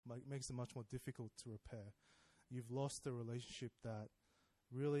makes it much more difficult to repair. You've lost a relationship that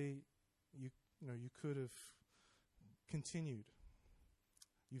really you could have continued.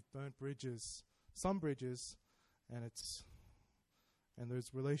 You've burnt bridges, some bridges, and those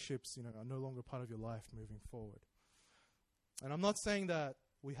relationships, are no longer part of your life moving forward. And I'm not saying that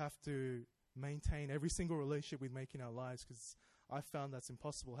we have to maintain every single relationship we make in our lives, because I found that's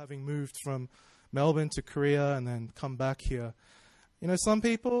impossible. Having moved from Melbourne to Korea and then come back here, some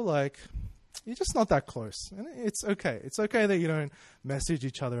people, you're just not that close. And it's okay. It's okay that you don't message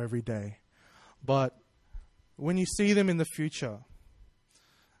each other every day. But when you see them in the future,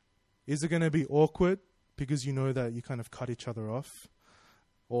 is it going to be awkward because you know that you kind of cut each other off?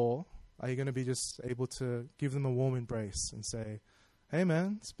 Or are you going to be just able to give them a warm embrace and say, hey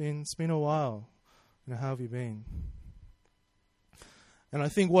man, it's been a while. How have you been? And I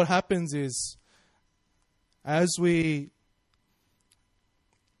think what happens is,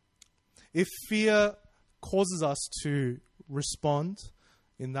 if fear causes us to respond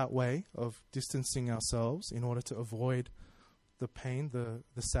in that way of distancing ourselves in order to avoid the pain,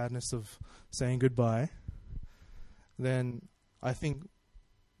 the sadness of saying goodbye, then I think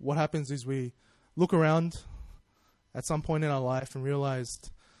what happens is we look around at some point in our life and realize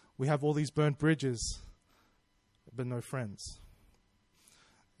we have all these burnt bridges, but no friends.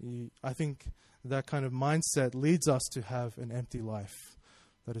 I think that kind of mindset leads us to have an empty life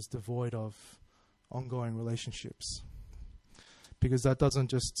that is devoid of ongoing relationships. Because that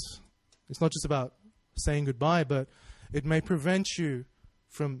it's not just about saying goodbye, but it may prevent you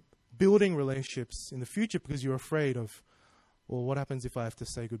from building relationships in the future because you're afraid of, well, what happens if I have to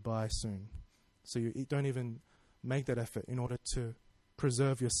say goodbye soon? So you don't even make that effort in order to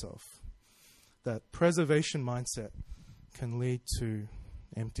preserve yourself. That preservation mindset can lead to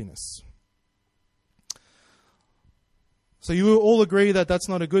emptiness. So you all agree that that's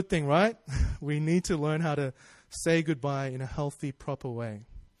not a good thing, right? We need to learn how to say goodbye in a healthy, proper way.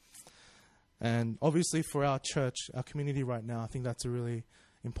 And obviously for our church, our community right now, I think that's a really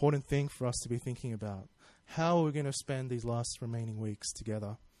important thing for us to be thinking about. How are we going to spend these last remaining weeks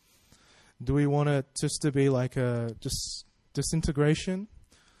together? Do we want it just to be like a just disintegration?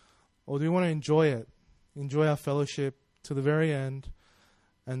 Or do we want to enjoy it? Enjoy our fellowship to the very end,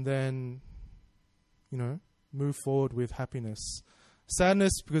 and then, move forward with happiness.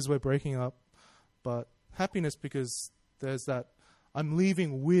 Sadness because we're breaking up, but happiness because there's that I'm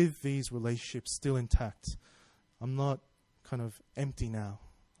leaving with these relationships still intact. I'm not kind of empty now.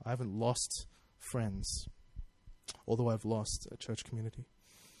 I haven't lost friends, although I've lost a church community.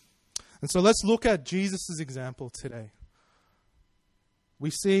 And so let's look at Jesus' example today. We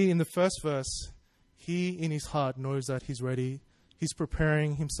see in the first verse, he in his heart knows that he's ready. He's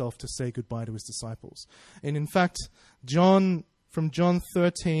preparing himself to say goodbye to his disciples. And in fact, from John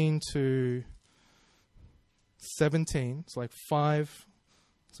 13 to 17, it's like 4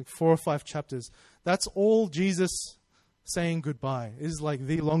 or 5 chapters. That's all Jesus saying goodbye. It is like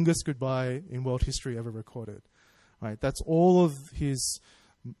the longest goodbye in world history ever recorded. Right? That's all of his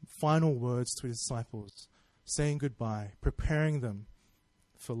final words to his disciples, saying goodbye, preparing them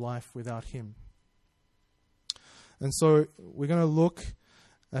for life without him. And so we're going to look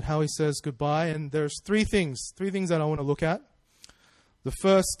at how he says goodbye. And there's three things that I want to look at. The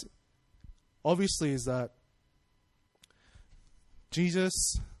first, obviously, is that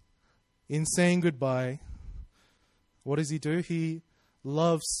Jesus, in saying goodbye, what does he do? He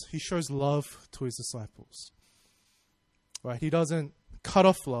shows love to his disciples. Right? He doesn't cut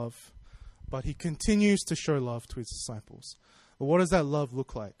off love, but he continues to show love to his disciples. But what does that love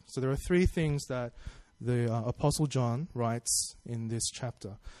look like? So there are 3 things that the Apostle John writes in this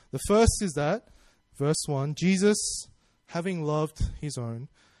chapter. The first is that, verse 1, Jesus, having loved his own,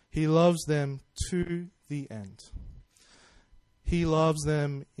 he loves them to the end. He loves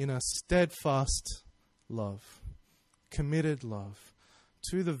them in a steadfast love, committed love,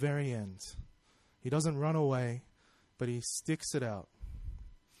 to the very end. He doesn't run away, but he sticks it out.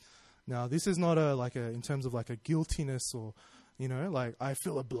 Now, this is not in terms of like a guiltiness or, I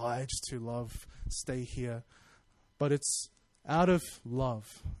feel obliged to love, stay here. But it's out of love.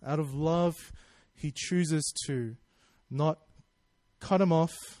 Out of love, he chooses to not cut him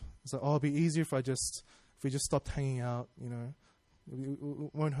off. It's like, it'll be easier if we just stopped hanging out, It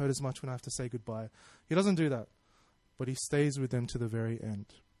won't hurt as much when I have to say goodbye. He doesn't do that, but he stays with them to the very end.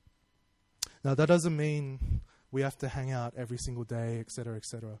 Now, that doesn't mean we have to hang out every single day, etc.,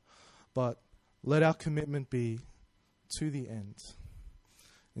 etc. But let our commitment be to the end,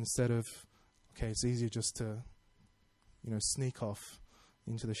 instead of, it's easier just to, sneak off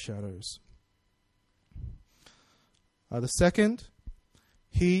into the shadows. The second,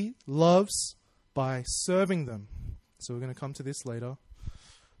 He loves by serving them. So we're going to come to this later.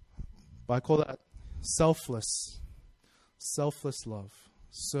 But I call that selfless love,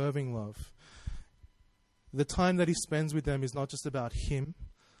 serving love. The time that he spends with them is not just about him,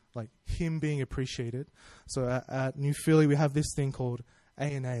 like him being appreciated. So at New Philly, we have this thing called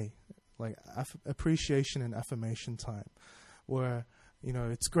A&A, like appreciation and affirmation time, where, you know,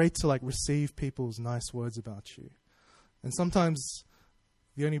 it's great to like receive people's nice words about you. And sometimes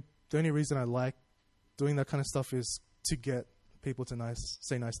the only reason I like doing that kind of stuff is to get people to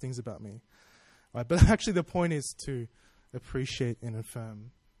say nice things about me. Right? But actually the point is to appreciate and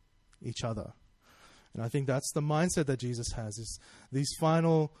affirm each other. And I think that's the mindset that Jesus has, is these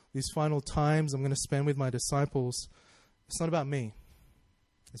final times I'm going to spend with my disciples, it's not about me.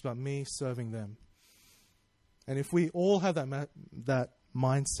 It's about me serving them. And if we all have that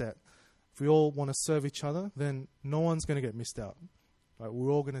mindset, if we all want to serve each other, then no one's going to get missed out. Right?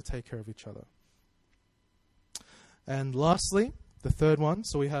 We're all going to take care of each other. And lastly, the third one,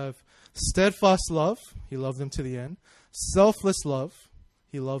 so we have steadfast love. He loved them to the end. Selfless love.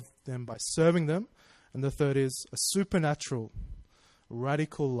 He loved them by serving them. And the third is a supernatural,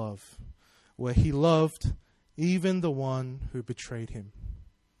 radical love, where he loved even the one who betrayed him.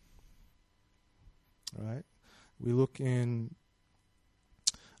 All right? We look in,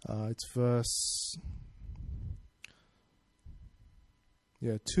 it's verse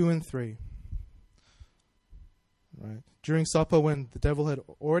 2 and 3. Right? During supper, when the devil had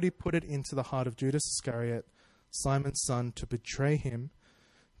already put it into the heart of Judas Iscariot, Simon's son, to betray him,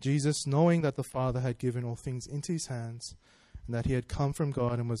 Jesus, knowing that the Father had given all things into his hands, and that he had come from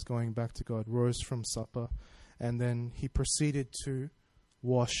God and was going back to God, rose from supper, and then he proceeded to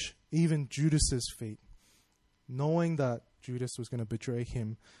wash even Judas's feet, knowing that Judas was going to betray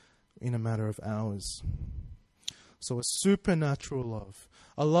him in a matter of hours. So a supernatural love,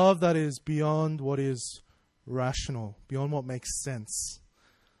 a love that is beyond what is rational, beyond what makes sense,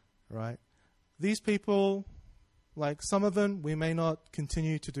 right? These people, like some of them, we may not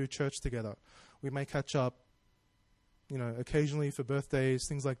continue to do church together. We may catch up, you know, occasionally for birthdays,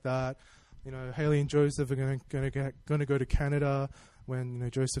 things like that. You know, Haley and Joseph are going to go to Canada when, you know,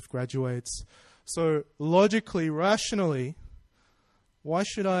 Joseph graduates. So logically, rationally, why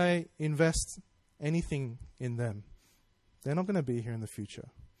should I invest anything in them? They're not going to be here in the future.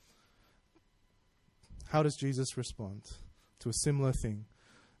 How does Jesus respond to a similar thing?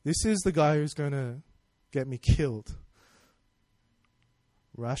 This is the guy who's going to get me killed.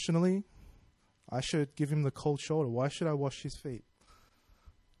 Rationally, I should give him the cold shoulder. Why should I wash his feet?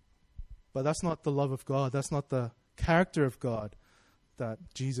 But that's not the love of God. That's not the character of God that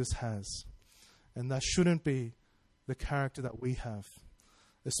Jesus has. And that shouldn't be the character that we have,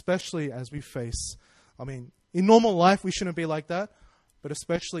 especially as we face, in normal life we shouldn't be like that, but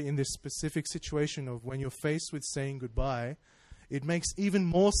especially in this specific situation of when you're faced with saying goodbye, it makes even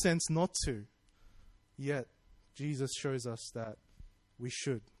more sense not to. Yet, Jesus shows us that we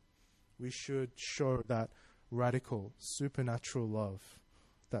should. We should show that radical, supernatural love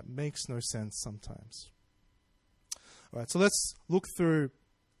that makes no sense sometimes. All right, so let's look through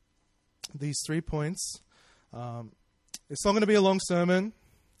these 3 points. It's not going to be a long sermon.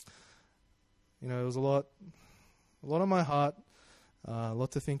 You know, there was a lot on my heart, a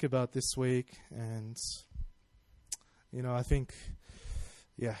lot to think about this week, and you know, I think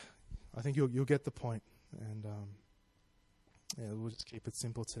you'll get the point, and we'll just keep it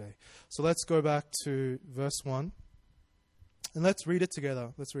simple today. So let's go back to verse 1, and let's read it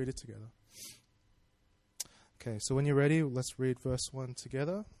together. Okay, so when you're ready, let's read verse 1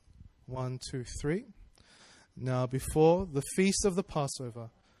 together. 1, 2, 3. Now, before the feast of the Passover,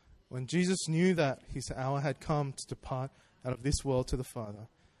 when Jesus knew that his hour had come to depart out of this world to the Father,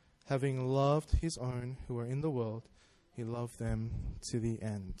 having loved his own who were in the world, he loved them to the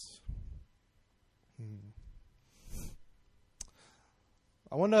end.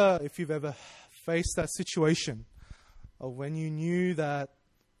 I wonder if you've ever faced that situation of when you knew that,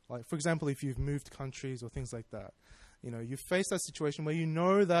 like, for example, if you've moved countries or things like that, you know, you face that situation where you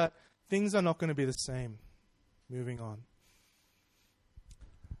know that things are not going to be the same moving on.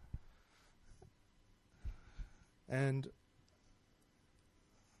 And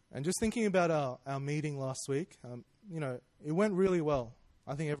just thinking about our meeting last week, you know, it went really well.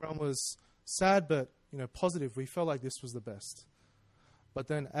 I think everyone was sad, but, you know, positive. We felt like this was the best. But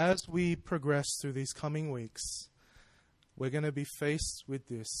then as we progress through these coming weeks, we're going to be faced with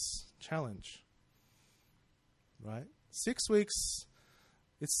this challenge, right? 6 weeks,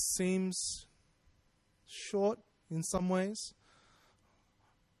 it seems short in some ways,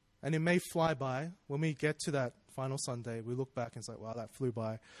 and it may fly by. When we get to that final Sunday, we look back and it's like, wow, that flew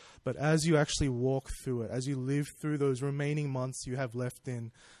by. But as you actually walk through it, as you live through those remaining months you have left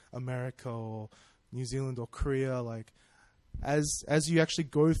in America or New Zealand or Korea, like as you actually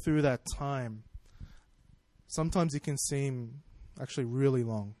go through that time, sometimes it can seem actually really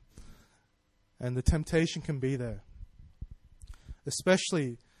long. And the temptation can be there.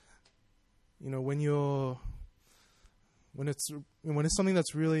 Especially, when it's something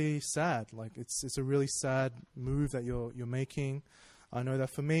that's really sad, like it's a really sad move that you're making. I know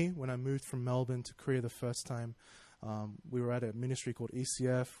that for me, when I moved from Melbourne to Korea the first time, we were at a ministry called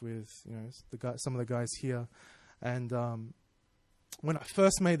ECF with some of the guys here, and when I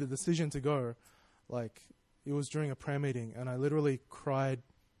first made the decision to go, like it was during a prayer meeting, and I literally cried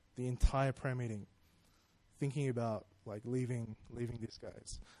the entire prayer meeting, thinking about like leaving these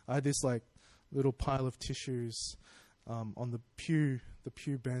guys. I had this like little pile of tissues on the pew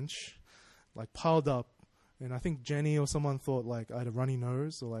bench, like piled up, and I think Jenny or someone thought like I had a runny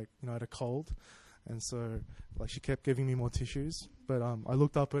nose or like I had a cold, and so like she kept giving me more tissues. But I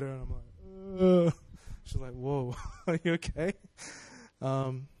looked up at her and I'm like, ugh. She's like, "Whoa, are you okay?"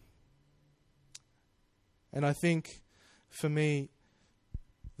 And I think for me,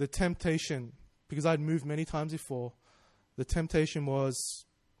 the temptation, because I'd moved many times before, the temptation was,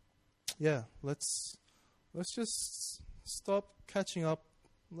 let's just stop catching up.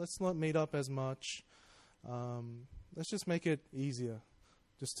 Let's not meet up as much. Let's just make it easier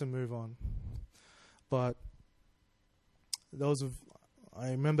just to move on. But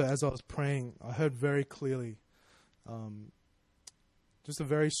I remember as I was praying, I heard very clearly just a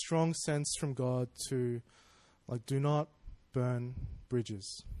very strong sense from God to like, do not burn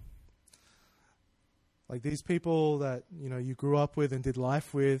bridges. Like these people that you grew up with and did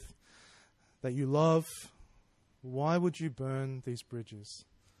life with, that you love, why would you burn these bridges?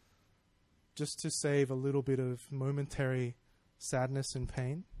 Just to save a little bit of momentary sadness and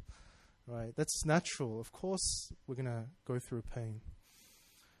pain, right? That's natural. Of course we're going to go through pain.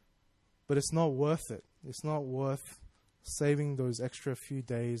 But it's not worth it. It's not worth saving those extra few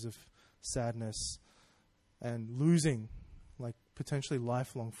days of sadness and losing like potentially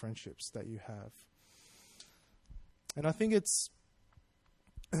lifelong friendships that you have. And I think it's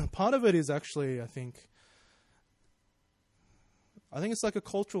part of it is actually, I think it's like a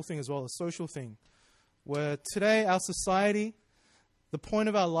cultural thing as well, a social thing, where today our society, the point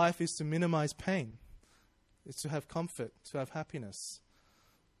of our life is to minimize pain. It's to have comfort, to have happiness.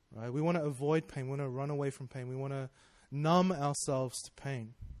 Right? We want to avoid pain. We want to run away from pain. We want to numb ourselves to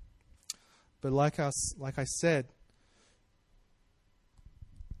pain. But like I said,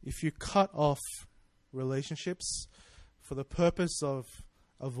 if you cut off relationships for the purpose of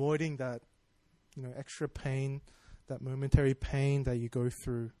avoiding that, extra pain, that momentary pain that you go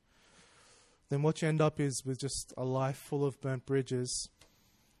through, then what you end up is with just a life full of burnt bridges.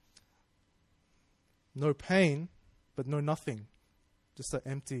 No pain, but no nothing. Just an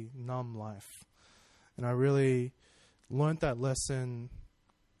empty, numb life. And I really learned that lesson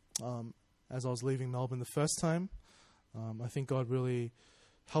as I was leaving Melbourne the first time. I think God really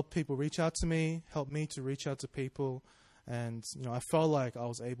helped people reach out to me, helped me to reach out to people. And, I felt like I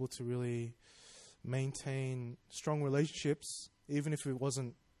was able to really maintain strong relationships, even if it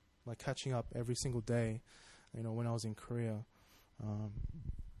wasn't like catching up every single day, when I was in Korea.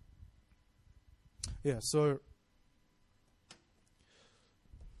 So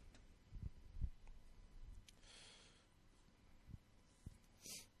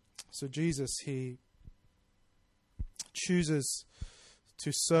Jesus, he chooses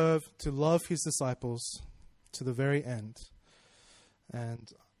to serve, to love his disciples to the very end.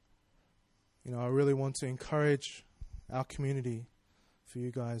 And, I really want to encourage our community for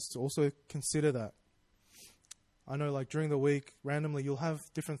you guys to also consider that. I know like during the week, randomly, you'll have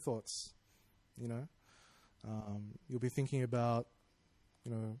different thoughts, You'll be thinking about,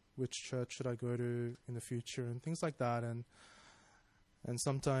 which church should I go to in the future and things like that. And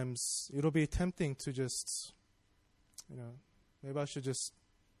sometimes it'll be tempting to just, maybe I should just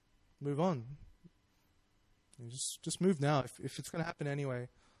move on. Just move now. If it's going to happen anyway,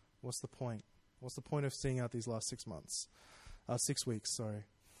 what's the point? What's the point of seeing out these last 6 months? 6 weeks, sorry.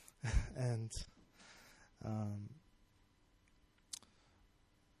 And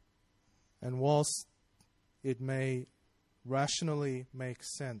whilst it may rationally make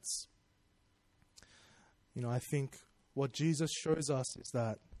sense, I think what Jesus shows us is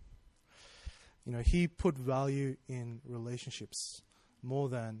that, he put value in relationships more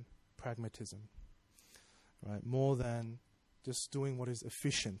than pragmatism, right? More than just doing what is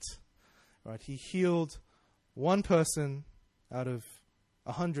efficient, right? He healed one person out of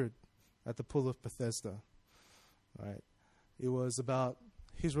 100 at the pool of Bethesda, right? It was about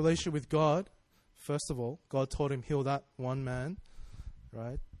his relationship with God. First of all, God told him, heal that one man,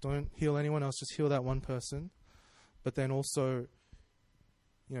 right? Don't heal anyone else, just heal that one person. But then also,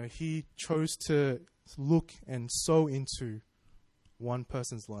 he chose to look and sow into one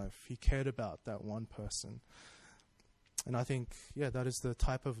person's life. He cared about that one person. And I think, that is the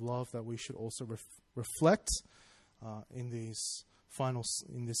type of love that we should also reflect in this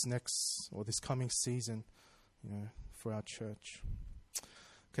coming season, for our church.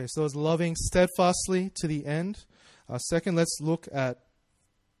 Okay, so it's loving steadfastly to the end. Second, let's look at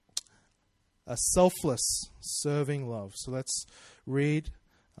a selfless serving love. So let's read.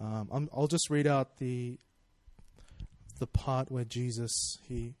 I'll just read out the part where Jesus,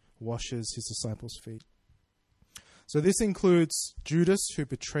 he washes his disciples' feet. So this includes Judas, who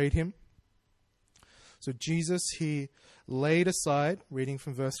betrayed him. So Jesus, he laid aside, reading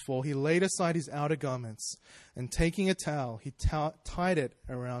from verse 4, he laid aside his outer garments, and taking a towel, he tied it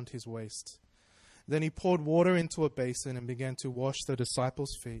around his waist. Then he poured water into a basin and began to wash the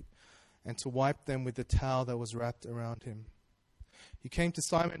disciples' feet and to wipe them with the towel that was wrapped around him. He came to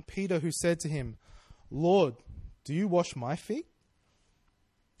Simon Peter, who said to him, "Lord, do you wash my feet?"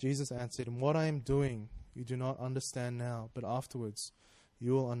 Jesus answered him, "What I am doing you do not understand now, but afterwards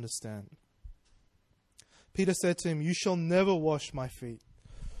you will understand." Peter said to him, "You shall never wash my feet."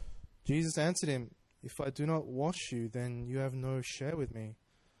 Jesus answered him, "If I do not wash you, then you have no share with me."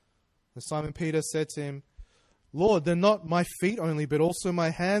 And Simon Peter said to him, "Lord, they're not my feet only, but also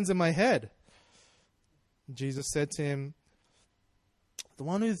my hands and my head." Jesus said to him, The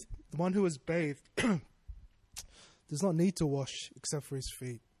one who is bathed does not need to wash except for his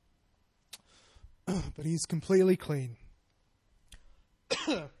feet, but he is completely clean.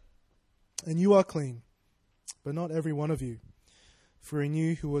 And you are clean, but not every one of you, for he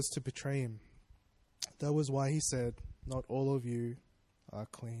knew who was to betray him. That was why he said, "Not all of you are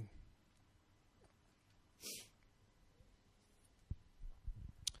clean."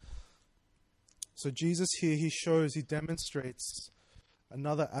 So Jesus here, he demonstrates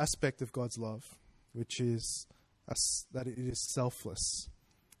another aspect of God's love, which is that it is selfless.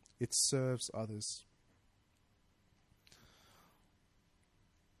 It serves others.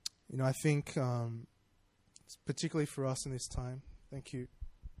 I think, particularly for us in this time, thank you,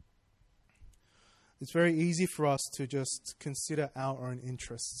 it's very easy for us to just consider our own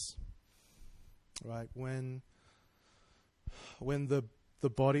interests, right? When the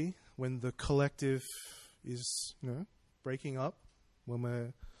body, when the collective is, breaking up, when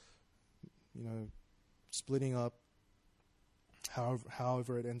we're, splitting up,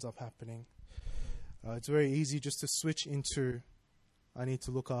 however it ends up happening, it's very easy just to switch into, I need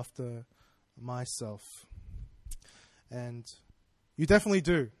to look after myself. And you definitely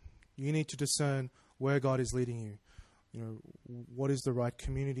do. You need to discern where God is leading you. What is the right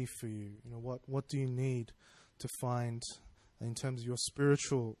community for you? What do you need to find in terms of your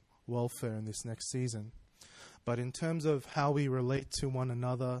spiritual welfare in this next season? But in terms of how we relate to one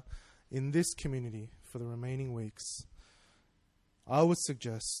another in this community for the remaining weeks, I would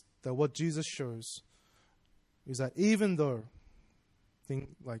suggest that what Jesus shows is that even though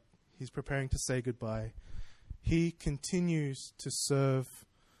he's preparing to say goodbye, he continues to serve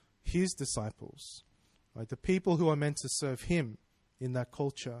his disciples, right? The people who are meant to serve him in that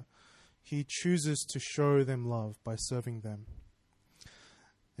culture, he chooses to show them love by serving them.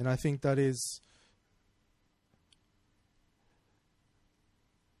 And I think that is,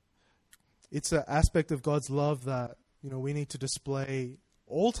 it's an aspect of God's love that, we need to display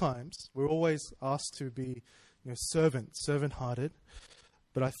all times. We're always asked to be, servant-hearted.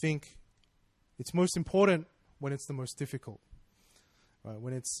 But I think it's most important when it's the most difficult. Right?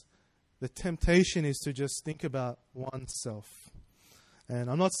 When the temptation is to just think about oneself. And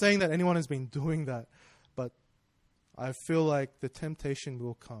I'm not saying that anyone has been doing that, but I feel like the temptation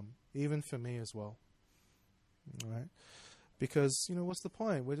will come, even for me as well. Right? Because, what's the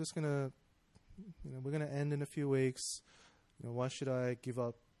point? We're just going to, we're going to end in a few weeks. Why should I give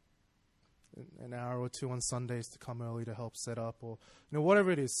up an hour or two on Sundays to come early to help set up, or whatever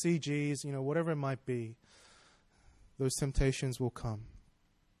it is, CGs, whatever it might be, those temptations will come.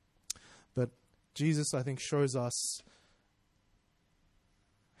 But Jesus, I think, shows us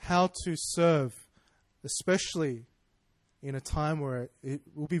how to serve, especially in a time where it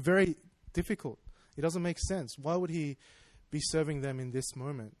will be very difficult. It doesn't make sense. Why would he be serving them in this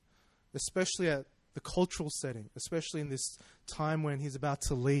moment, especially at the cultural setting, especially in this time when he's about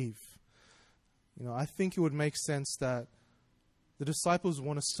to leave? I think it would make sense that the disciples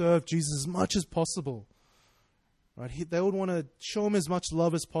want to serve Jesus as much as possible. Right? They would want to show him as much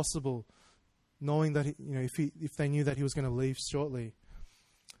love as possible knowing that if they knew that he was going to leave shortly.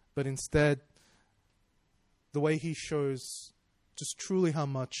 But instead, the way he shows just truly how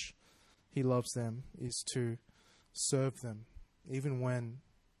much he loves them is to serve them, even when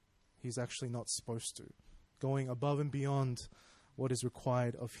he's actually not supposed to, going above and beyond what is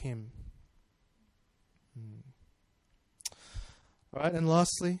required of him. All right, and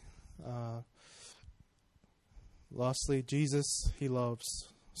lastly, Jesus, he loves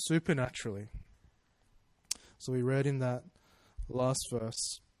supernaturally. So we read in that last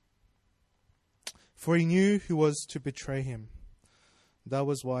verse, for he knew who was to betray him. That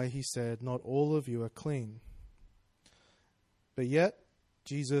was why he said, not all of you are clean. But yet,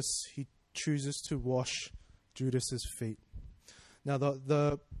 Jesus, he chooses to wash Judas's feet. Now,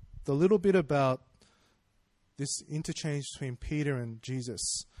 the little bit about this interchange between Peter and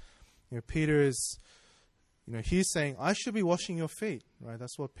Jesus, Peter is, he's saying, I should be washing your feet, right?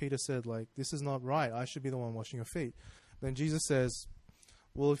 That's what Peter said, like, this is not right. I should be the one washing your feet. Then Jesus says,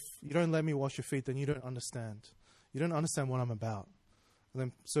 well, if you don't let me wash your feet, then you don't understand. You don't understand what I'm about. And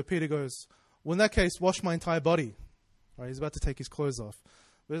then, so Peter goes, well, in that case, wash my entire body. Right? He's about to take his clothes off.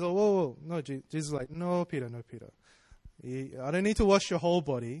 But he's like, whoa. No, Jesus is like, no, Peter. I don't need to wash your whole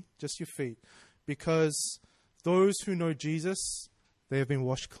body, just your feet. Because those who know Jesus, they have been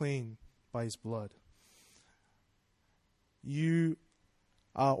washed clean by his blood. You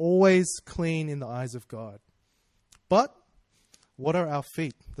are always clean in the eyes of God. But what are our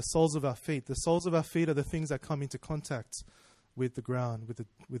feet? The soles of our feet. The soles of our feet are the things that come into contact with the ground,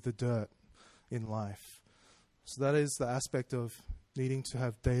 with the dirt in life. So that is the aspect of needing to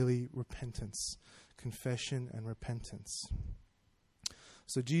have daily repentance, confession and repentance.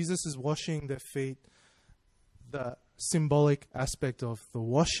 So Jesus is washing their feet. The symbolic aspect of the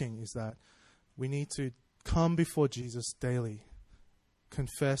washing is that we need to come before Jesus daily,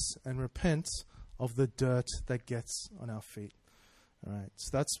 confess and repent of the dirt that gets on our feet. All right, so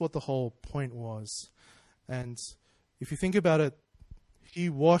that's what the whole point was. And if you think about it, he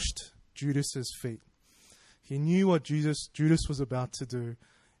washed Judas's feet. He knew what Judas was about to do,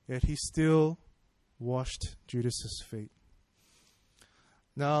 yet he still washed Judas's feet.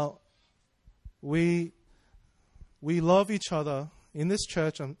 Now, we love each other in this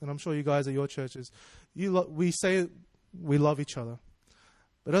church, and I'm sure you guys at your churches. We say we love each other,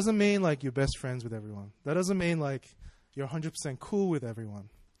 but it doesn't mean like you're best friends with everyone. That doesn't mean like you're 100% cool with everyone.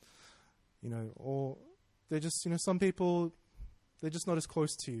 Or they're just, some people, they're just not as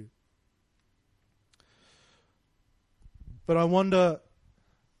close to you. But I wonder,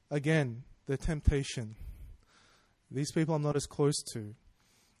 again, the temptation. These people I'm not as close to.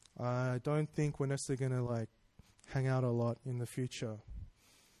 I don't think we're necessarily going to hang out a lot in the future.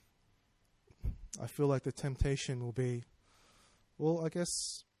 I feel like the temptation will be, well, I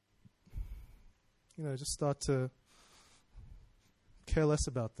guess, just start to care less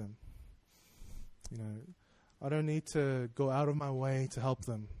about them. I don't need to go out of my way to help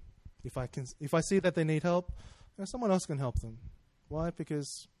them. If I see that they need help, someone else can help them. Why?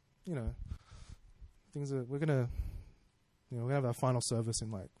 Because, things are, we're gonna have our final service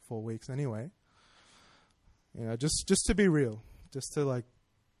in 4 weeks anyway. Just to be real, just to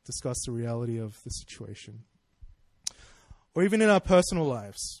discuss the reality of the situation. Or even in our personal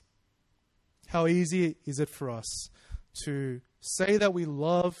lives, how easy is it for us to say that we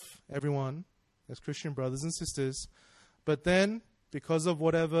love everyone as Christian brothers and sisters, but then because of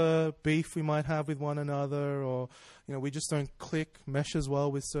whatever beef we might have with one another, or we just don't mesh as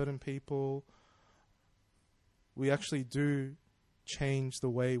well with certain people, we actually do change the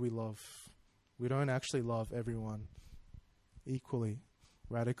way we love. We don't actually love everyone equally,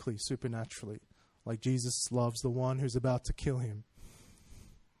 radically, supernaturally, like Jesus loves the one who's about to kill him.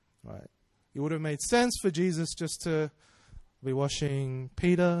 Right? It would have made sense for Jesus just to be washing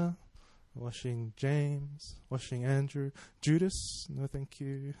Peter, washing James, washing Andrew, Judas. No, thank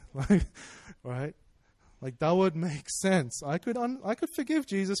you. Right? That would make sense. I could forgive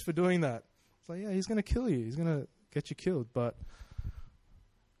Jesus for doing that. It's yeah, he's going to kill you. He's going to get you killed. But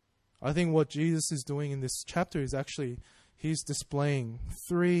I think what Jesus is doing in this chapter is actually he's displaying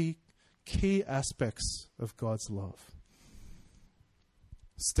 3 key aspects of God's love.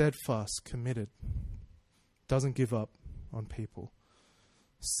 Steadfast, committed, doesn't give up on people.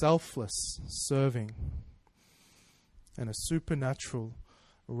 Selfless, serving, and a supernatural,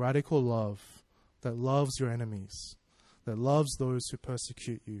 radical love that loves your enemies, that loves those who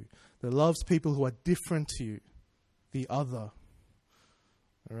persecute you, that loves people who are different to you, the other.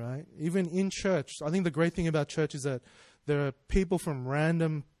 All right? Even in church, I think the great thing about church is that there are people from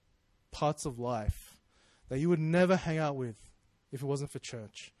random parts of life that you would never hang out with if it wasn't for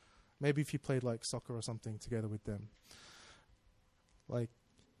church. Maybe if you played like soccer or something together with them. Like,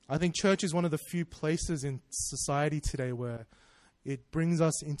 I think church is one of the few places in society today where it brings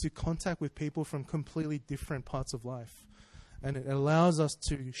us into contact with people from completely different parts of life. And it allows us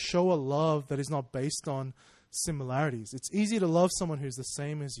to show a love that is not based on similarities. It's easy to love someone who's the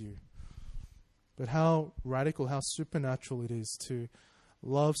same as you. But how radical, how supernatural it is to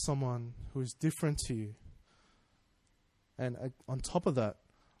love someone who is different to you. And on top of that,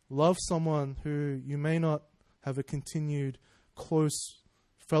 love someone who you may not have a continued close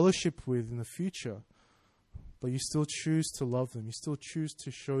fellowship with in the future, but you still choose to love them. You still choose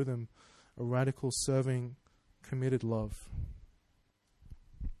to show them a radical, serving, committed love.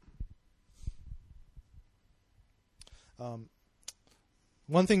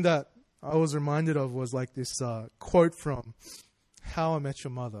 One thing that I was reminded of was like this quote from How I Met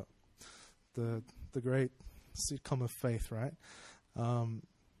Your Mother, the great sitcom of faith, right? And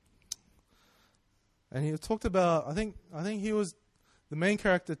he talked about, I think he was, the main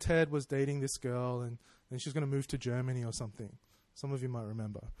character, Ted, was dating this girl, and then she's going to move to Germany or something. Some of you might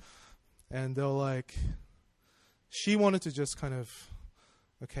remember. And they're like, she wanted to just kind of,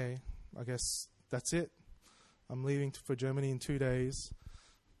 okay, I guess that's it. I'm leaving for Germany in 2 days.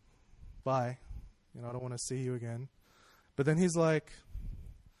 Bye. I don't want to see you again. But then he's like,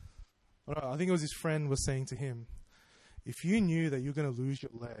 I think it was his friend was saying to him, if you knew that you're going to lose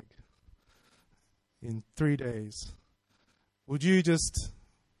your leg in 3 days, would you just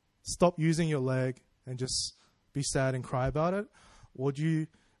stop using your leg and just be sad and cry about it? Or would you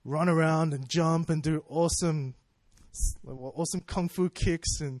run around and jump and do awesome kung fu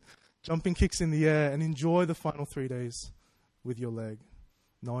kicks and jumping kicks in the air and enjoy the final 3 days with your leg,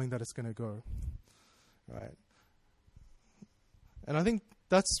 knowing that it's going to go? Right? And I think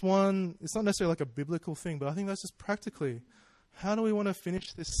that's one, it's not necessarily like a biblical thing, but I think that's just practically, how do we want to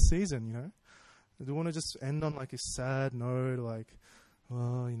finish this season, Do we want to just end on like a sad note, like,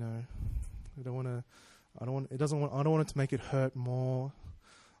 well, I don't want it to make it hurt more?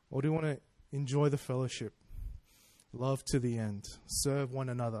 Or do we want to enjoy the fellowship, love to the end, serve one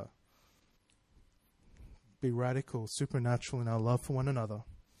another, be radical, supernatural in our love for one another?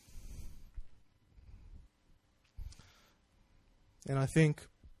 And I think,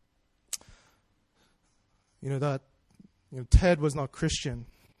 that Ted was not Christian,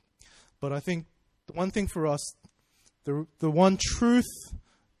 but I think the one thing for us, the one truth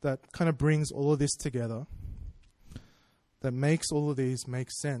that kind of brings all of this together, that makes all of these make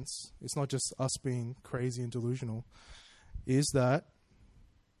sense, it's not just us being crazy and delusional, is that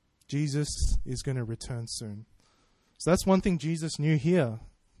Jesus is going to return soon. So that's one thing Jesus knew here.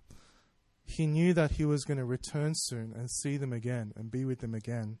 He knew that he was going to return soon and see them again and be with them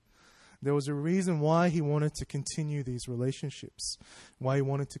again. There was a reason why he wanted to continue these relationships, why he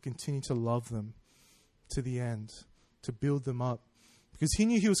wanted to continue to love them to the end, to build them up, because he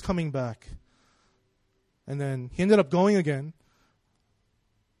knew he was coming back. And then he ended up going again,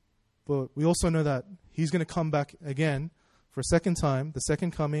 but we also know that he's going to come back again for a second time, the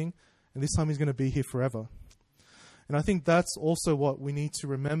second coming, and this time he's going to be here forever. And I think that's also what we need to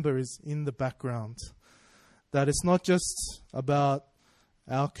remember is in the background, that it's not just about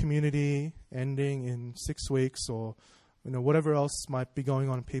our community ending in 6 weeks or whatever else might be going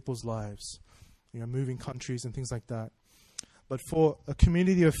on in people's lives, moving countries and things like that. But for a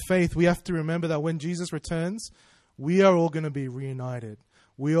community of faith, we have to remember that when Jesus returns, we are all going to be reunited.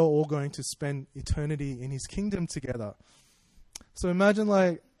 We are all going to spend eternity in his kingdom together. So imagine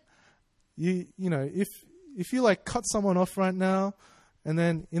if you cut someone off right now, and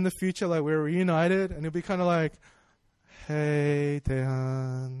then in the future, we're reunited, and it'll be kind of like, hey,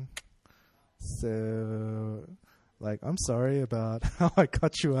 Tehan, so, I'm sorry about how I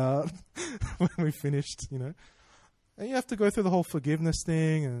cut you out when we finished, And you have to go through the whole forgiveness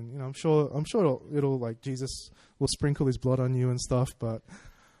thing, and, I'm sure it'll Jesus will sprinkle his blood on you and stuff, but,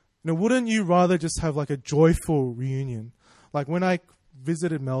 wouldn't you rather just have a joyful reunion? When I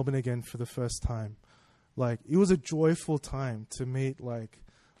visited Melbourne again for the first time, it was a joyful time to meet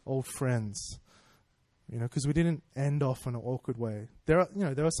old friends, because we didn't end off in an awkward way. There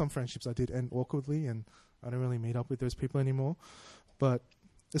are some friendships I did end awkwardly, and I don't really meet up with those people anymore. But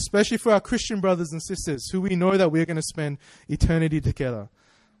especially for our Christian brothers and sisters, who we know that we're going to spend eternity together,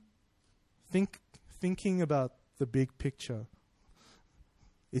 thinking about the big picture,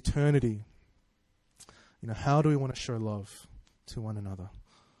 eternity. How do we want to show love to one another?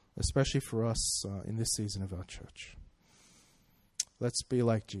 Especially for us in this season of our church. Let's be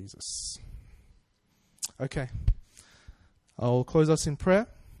like Jesus. Okay. I'll close us in prayer,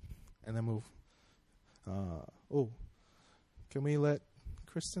 and then we'll... can we let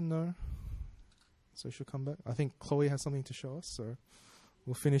Kristen? No. So she'll come back. I think Chloe has something to show us, so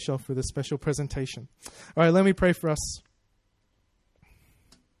we'll finish off with a special presentation. All right, let me pray for us.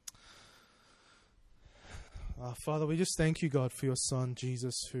 Father, we just thank you, God, for your Son,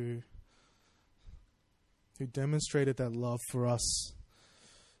 Jesus, who demonstrated that love for us.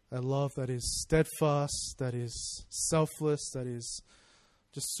 That love that is steadfast, that is selfless, that is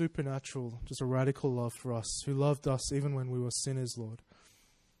just supernatural, just a radical love for us, who loved us even when we were sinners, Lord.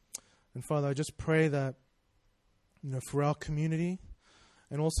 And Father, I just pray that, for our community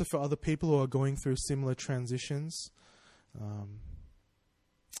and also for other people who are going through similar transitions,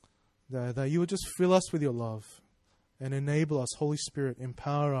 that you would just fill us with your love and enable us, Holy Spirit,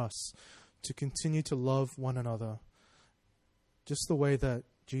 empower us to continue to love one another just the way that,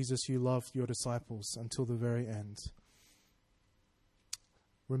 Jesus, you loved your disciples until the very end.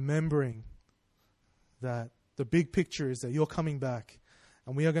 Remembering that the big picture is that you're coming back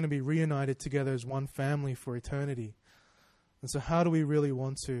and we are going to be reunited together as one family for eternity. And so how do we really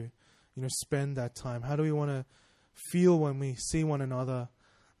want to, spend that time? How do we want to feel when we see one another,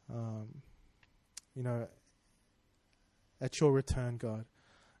 at your return, God?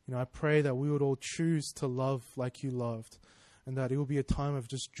 I pray that we would all choose to love like you loved, and that it will be a time of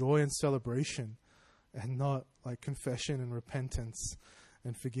just joy and celebration and not like confession and repentance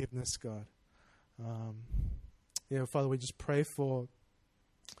and forgiveness, God. Father, we just pray for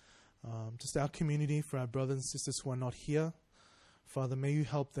just our community, for our brothers and sisters who are not here. Father, may you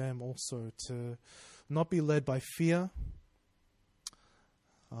help them also to not be led by fear,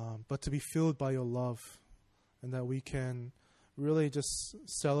 but to be filled by your love, and that we can really just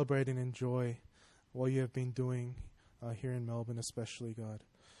celebrate and enjoy what you have been doing here in Melbourne especially, God.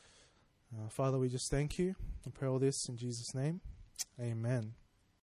 Father, we just thank you and pray all this in Jesus' name. Amen.